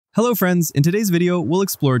Hello friends, in today's video, we'll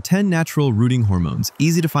explore 10 natural rooting hormones,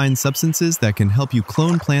 easy-to-find substances that can help you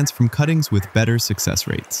clone plants from cuttings with better success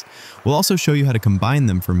rates. We'll also show you how to combine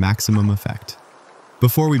them for maximum effect.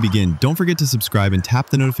 Before we begin, don't forget to subscribe and tap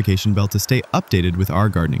the notification bell to stay updated with our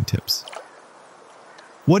gardening tips.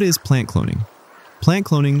 What is plant cloning? Plant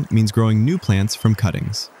cloning means growing new plants from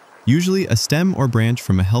cuttings, usually a stem or branch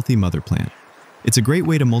from a healthy mother plant. It's a great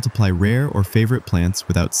way to multiply rare or favorite plants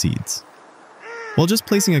without seeds. While just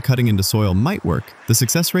placing a cutting into soil might work, the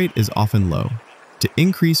success rate is often low. To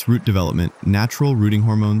increase root development, natural rooting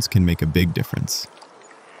hormones can make a big difference.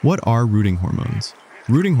 What are rooting hormones?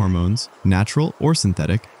 Rooting hormones, natural or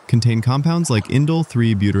synthetic, contain compounds like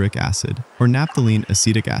indole-3-butyric acid or naphthalene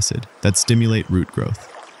acetic acid that stimulate root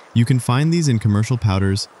growth. You can find these in commercial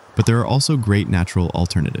powders, but there are also great natural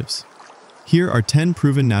alternatives. Here are 10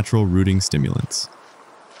 proven natural rooting stimulants.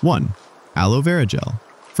 1. Aloe Vera Gel.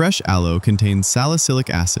 Fresh aloe contains salicylic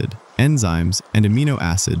acid, enzymes, and amino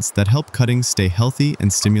acids that help cuttings stay healthy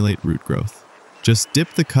and stimulate root growth. Just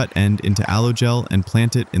dip the cut end into aloe gel and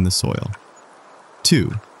plant it in the soil.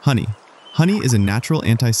 2. Honey. Honey is a natural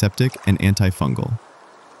antiseptic and antifungal.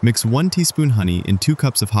 Mix 1 teaspoon honey in 2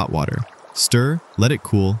 cups of hot water. Stir, let it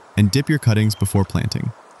cool, and dip your cuttings before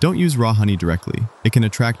planting. Don't use raw honey directly. It can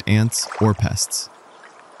attract ants or pests.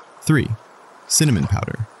 3. Cinnamon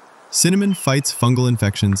powder. Cinnamon fights fungal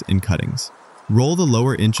infections in cuttings. Roll the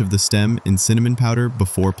lower inch of the stem in cinnamon powder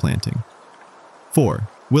before planting. 4.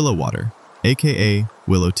 Willow water, aka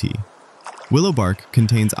willow tea. Willow bark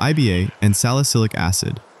contains IBA and salicylic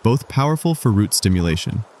acid, both powerful for root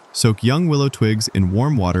stimulation. Soak young willow twigs in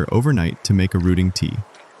warm water overnight to make a rooting tea.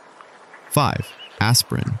 5.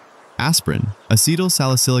 Aspirin. Aspirin, acetyl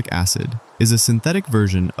salicylic acid, is a synthetic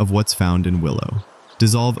version of what's found in willow.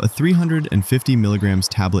 Dissolve a 350 milligrams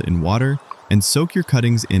tablet in water and soak your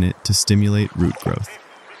cuttings in it to stimulate root growth.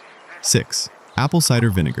 6. Apple cider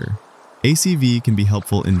vinegar. ACV can be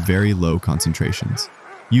helpful in very low concentrations.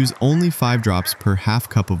 Use only 5 drops per half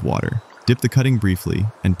cup of water. Dip the cutting briefly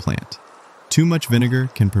and plant. Too much vinegar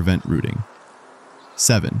can prevent rooting.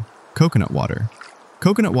 7. Coconut water.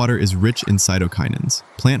 Coconut water is rich in cytokinins,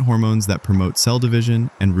 plant hormones that promote cell division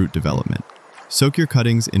and root development. Soak your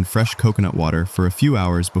cuttings in fresh coconut water for a few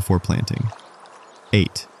hours before planting.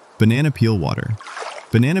 8. Banana peel water.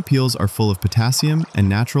 Banana peels are full of potassium and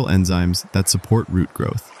natural enzymes that support root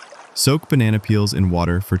growth. Soak banana peels in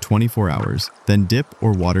water for 24 hours, then dip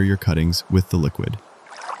or water your cuttings with the liquid.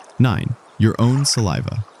 9. Your own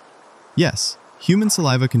saliva. Yes, human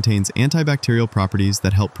saliva contains antibacterial properties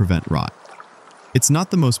that help prevent rot. It's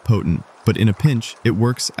not the most potent, but in a pinch, it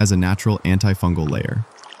works as a natural antifungal layer.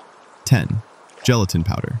 10. Gelatin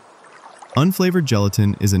powder. Unflavored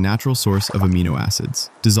gelatin is a natural source of amino acids.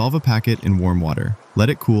 Dissolve a packet in warm water, let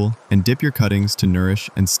it cool, and dip your cuttings to nourish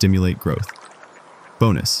and stimulate growth.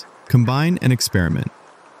 Bonus: combine and experiment.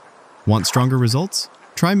 Want stronger results?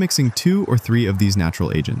 Try mixing 2 or 3 of these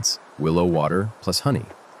natural agents. Willow water plus honey,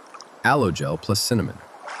 aloe gel plus cinnamon,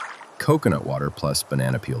 coconut water plus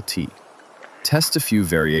banana peel tea. Test a few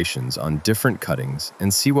variations on different cuttings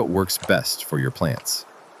and see what works best for your plants.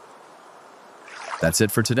 That's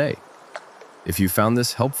it for today. If you found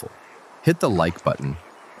this helpful, hit the like button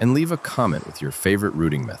and leave a comment with your favorite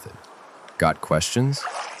rooting method. Got questions?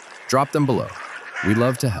 Drop them below. We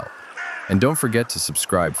love to help. And don't forget to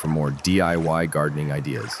subscribe for more DIY gardening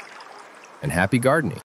ideas. And happy gardening!